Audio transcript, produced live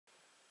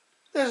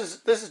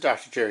This is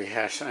Dr. Jerry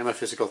Hesch. I'm a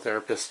physical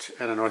therapist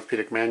and an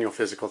orthopedic manual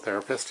physical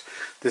therapist.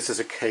 This is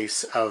a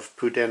case of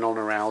pudendal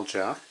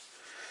neuralgia,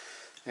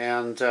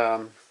 and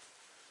the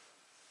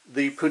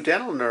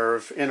pudendal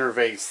nerve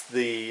innervates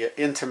the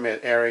intimate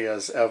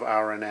areas of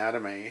our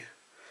anatomy.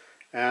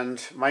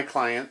 And my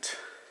client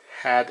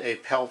had a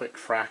pelvic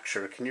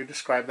fracture. Can you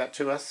describe that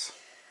to us?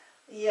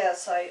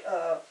 Yes, I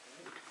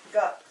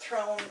got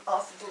thrown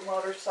off of a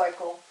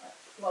motorcycle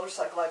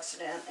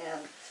accident and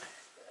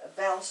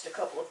bounced a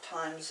couple of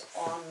times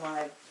on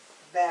my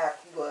back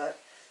foot,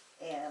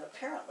 and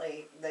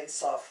apparently they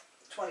saw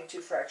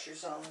 22 fracture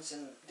zones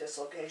and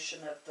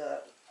dislocation of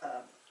the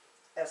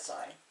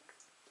SI.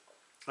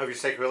 Of your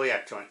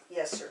sacroiliac joint?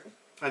 Yes, sir.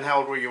 And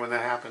how old were you when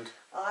that happened?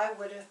 I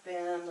would have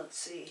been, let's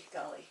see,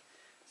 golly,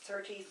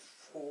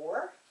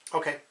 34.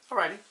 Okay,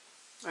 alrighty.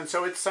 And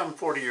so it's some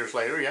 40 years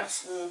later,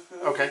 yes?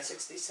 Mm-hmm. Okay.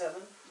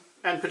 67.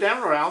 And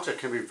pudendal neuralgia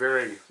can be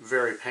very,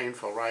 very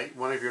painful, right?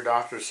 One of your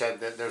doctors said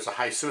that there's a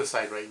high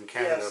suicide rate in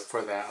Canada Yes,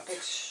 for that.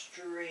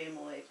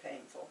 extremely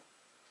painful.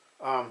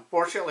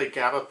 Fortunately,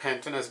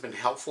 gabapentin has been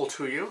helpful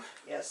to you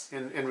Yes.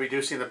 in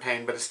reducing the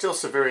pain, but it's still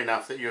severe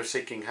enough that you're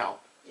seeking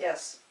help.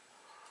 Yes.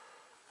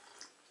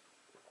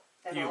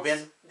 And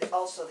You've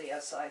also the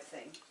SI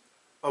thing.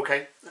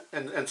 Okay,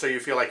 and so you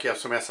feel like you have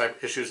some SI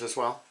issues as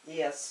well?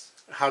 Yes.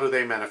 How do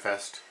they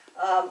manifest?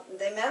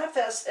 They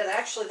manifest, and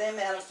actually they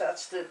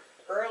manifested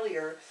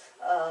earlier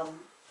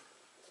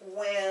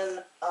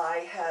when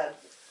I had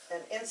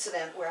an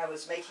incident where I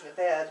was making a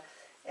bed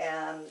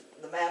and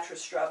the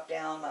mattress dropped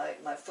down,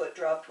 my foot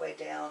dropped way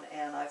down,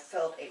 and I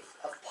felt a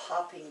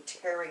popping,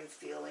 tearing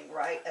feeling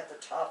right at the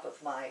top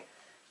of my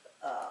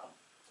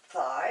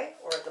thigh,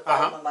 or at the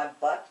bottom of my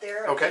butt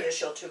there, at the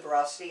ischial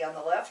tuberosity on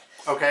the left.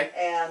 Okay.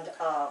 And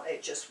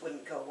it just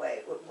wouldn't go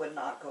away. It would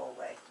not go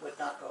away. Would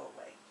not go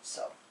away.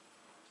 So.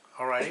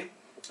 Alrighty.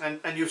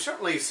 And you've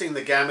certainly seen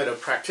the gamut of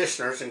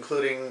practitioners,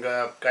 including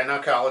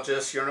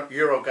gynecologists,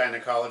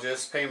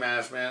 urogynecologists, pain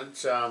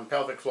management,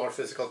 pelvic floor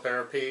physical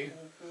therapy,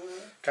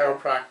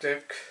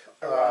 chiropractic,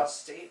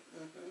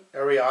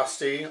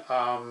 Ariasti,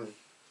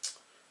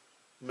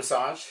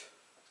 massage.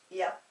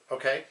 Yep.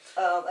 Okay.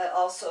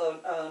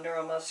 Also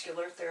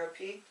neuromuscular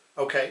therapy.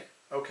 Okay.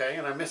 Okay.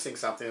 And I'm missing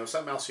something. There was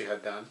something else you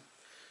had done.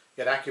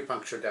 You had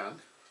acupuncture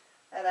done.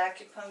 And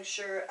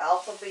acupuncture,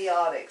 alpha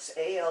biotics,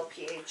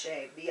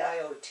 ALPHA,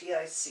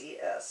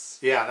 BIOTICS.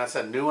 Yeah, that's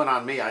a new one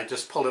on me. I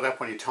just pulled it up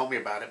when you told me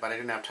about it, but I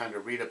didn't have time to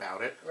read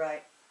about it.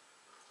 Right.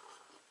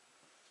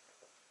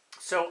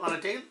 So on a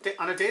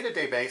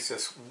day-to-day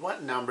basis,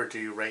 what number do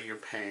you rate your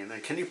pain?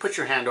 And can you put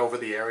your hand over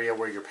the area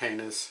where your pain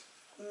is?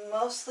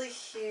 Mostly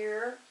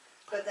here,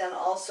 but then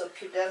also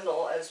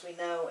pudendal, as we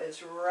know,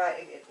 is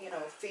right. It,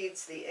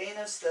 feeds the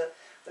anus, the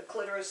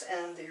clitoris,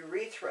 and the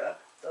urethra.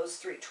 Those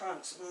three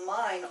trunks.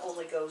 Mine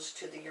only goes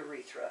to the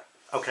urethra.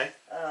 Okay.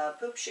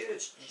 Poop chute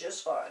is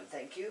just fine,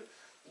 thank you.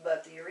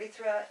 But the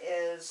urethra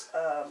is,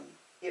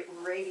 it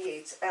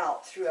radiates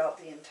out throughout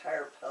the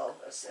entire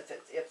pelvis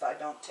if I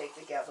don't take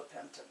the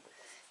gabapentin.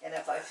 And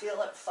if I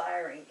feel it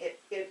firing,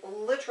 it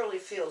literally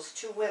feels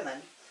to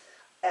women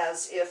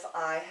as if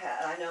I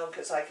know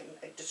because I can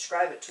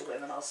describe it to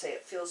women. I'll say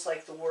it feels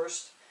like the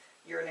worst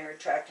urinary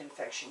tract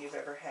infection you've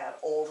ever had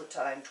all the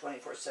time,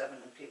 24/7,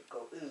 and people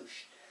go,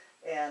 oosh.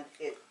 And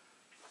it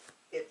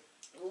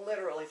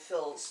literally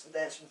feels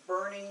that's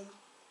burning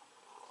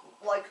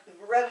like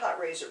red hot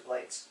razor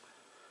blades.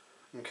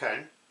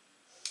 Okay.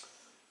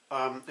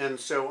 And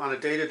so on a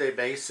day-to-day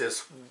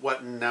basis,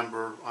 what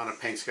number on a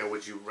pain scale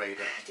would you rate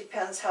it?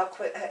 Depends how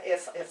quick,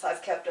 if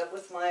I've kept up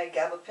with my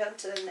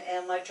gabapentin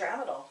and my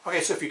tramadol.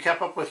 Okay, so if you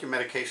kept up with your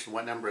medication,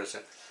 what number is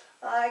it?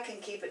 I can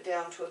keep it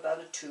down to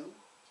about a 2.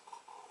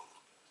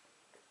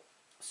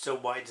 So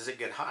why does it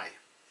get high?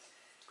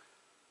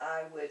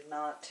 I would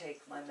not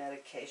take my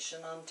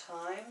medication on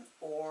time,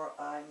 or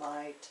I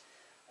might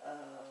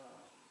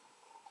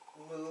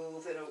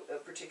move in a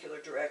particular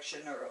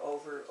direction or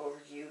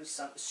overuse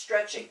some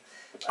stretching.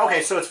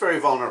 Okay, so it's very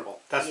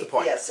vulnerable. That's the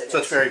point. Yes, it is. So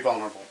it's very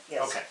vulnerable.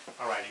 Yes. Okay,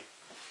 alrighty.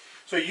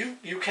 So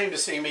you came to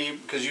see me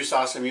because you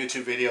saw some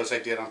YouTube videos I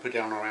did on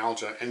pudendal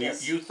neuralgia, and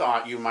Yes. you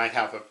thought you might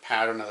have a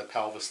pattern of the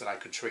pelvis that I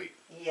could treat.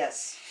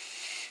 Yes.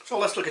 So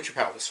let's look at your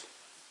pelvis.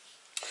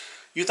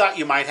 You thought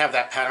you might have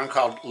that pattern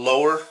called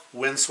lower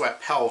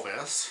windswept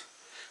pelvis,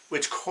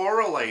 which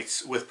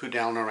correlates with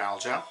pudendal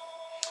neuralgia,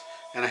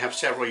 and I have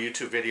several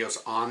YouTube videos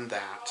on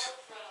that,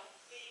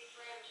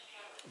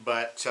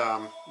 but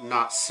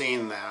not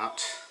seen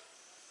that.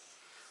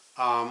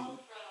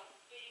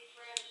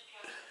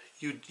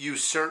 You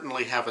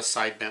certainly have a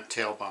side bent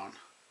tailbone,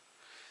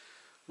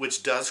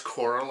 which does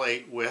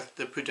correlate with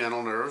the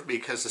pudendal nerve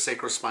because the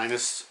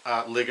sacrospinous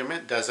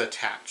ligament does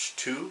attach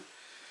to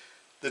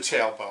the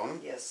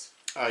tailbone. Yes.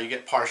 You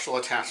get partial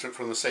attachment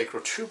from the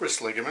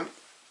sacrotuberous ligament.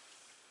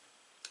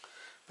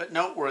 But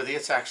noteworthy,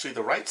 it's actually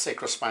the right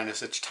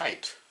sacrospinous, it's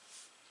tight.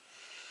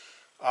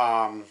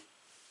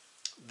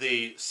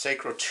 The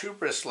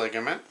sacrotuberous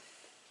ligament,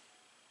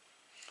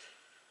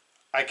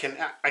 I can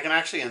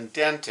actually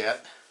indent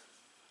it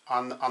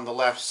on the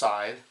left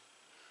side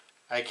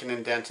I can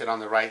indent it on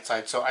the right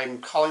side. So I'm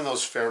calling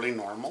those fairly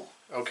normal,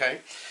 okay?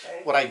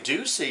 Okay. What I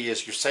do see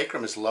is your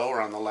sacrum is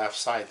lower on the left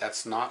side.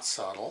 That's not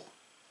subtle,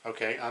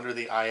 okay, under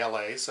the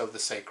ILAs of the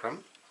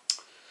sacrum.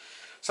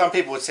 Some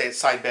people would say it's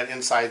side bent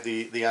inside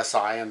the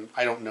SI, and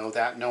I don't know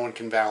that. No one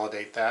can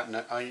validate that.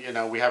 And, you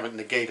know, we haven't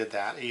negated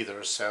that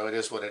either, so it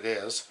is what it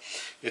is.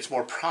 It's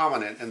more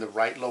prominent in the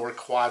right lower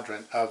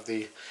quadrant of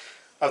the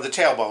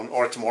tailbone,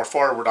 or it's more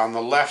forward on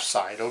the left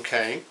side,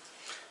 okay?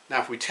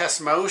 Now if we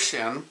test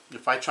motion,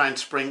 if I try and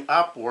spring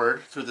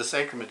upward through the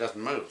sacrum, it doesn't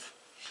move.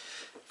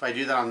 If I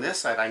do that on this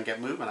side, I can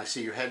get movement. I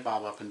see your head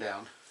bob up and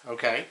down,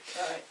 okay?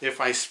 Right. If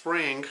I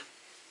spring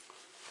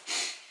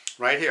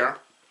right here,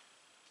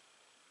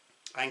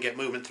 I can get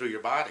movement through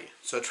your body.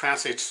 So it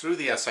translates through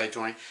the SI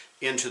joint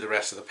into the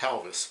rest of the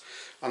pelvis.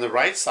 On the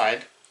right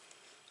side,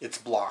 it's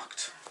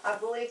blocked. I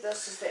believe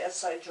this is the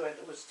SI joint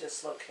that was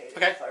dislocated,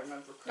 Okay. if I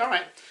remember correctly. All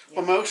right.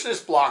 Well, motion is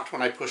blocked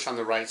when I push on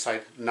the right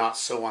side, not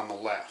so on the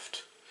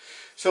left.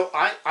 So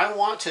I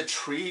want to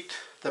treat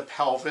the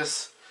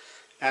pelvis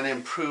and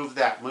improve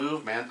that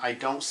movement. I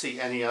don't see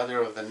any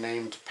other of the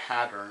named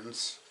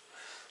patterns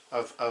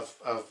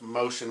of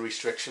motion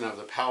restriction of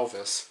the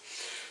pelvis.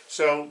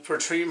 So for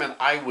treatment,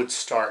 I would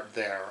start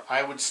there.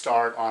 I would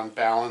start on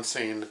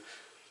balancing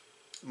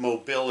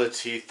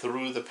mobility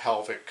through the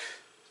pelvic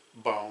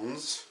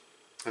bones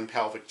and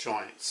pelvic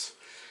joints.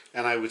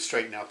 And I would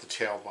straighten out the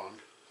tailbone.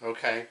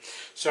 Okay,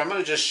 so I'm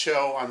going to just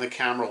show on the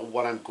camera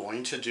what I'm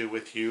going to do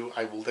with you.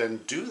 I will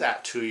then do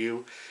that to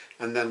you,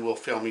 and then we'll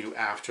film you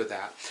after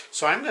that.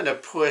 So I'm going to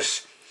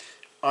push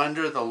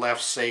under the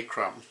left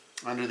sacrum,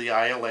 under the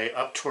ILA,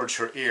 up towards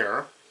her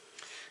ear.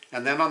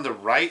 And then on the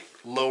right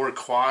lower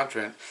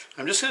quadrant,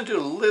 I'm just going to do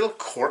a little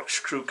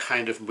corkscrew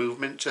kind of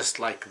movement, just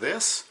like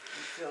this.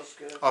 It feels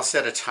good. I'll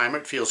set a timer.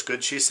 It feels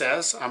good, she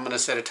says. I'm going to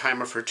set a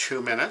timer for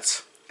 2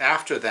 minutes.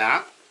 After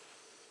that,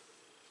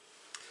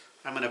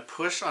 I'm going to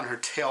push on her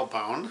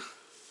tailbone.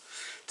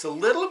 It's a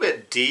little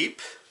bit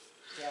deep,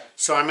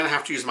 so I'm going to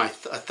have to use my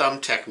thumb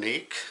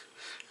technique.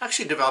 I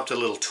actually developed a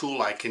little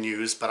tool I can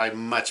use, but I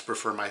much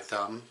prefer my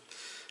thumb.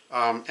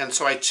 And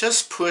so I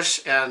just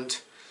push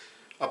and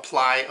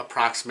apply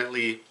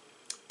approximately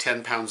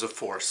 10 pounds of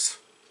force.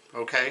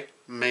 Okay?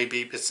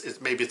 Maybe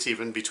it's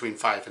even between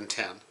 5 and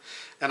 10.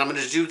 And I'm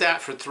going to do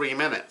that for 3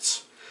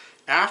 minutes.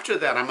 After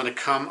that, I'm going to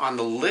come on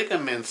the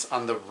ligaments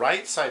on the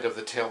right side of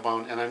the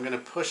tailbone, and I'm going to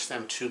push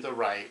them to the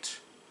right.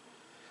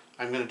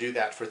 I'm going to do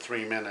that for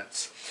 3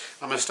 minutes.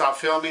 I'm going to stop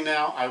filming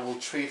now. I will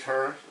treat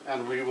her,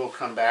 and we will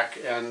come back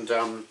and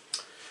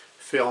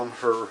film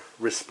her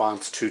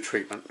response to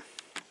treatment.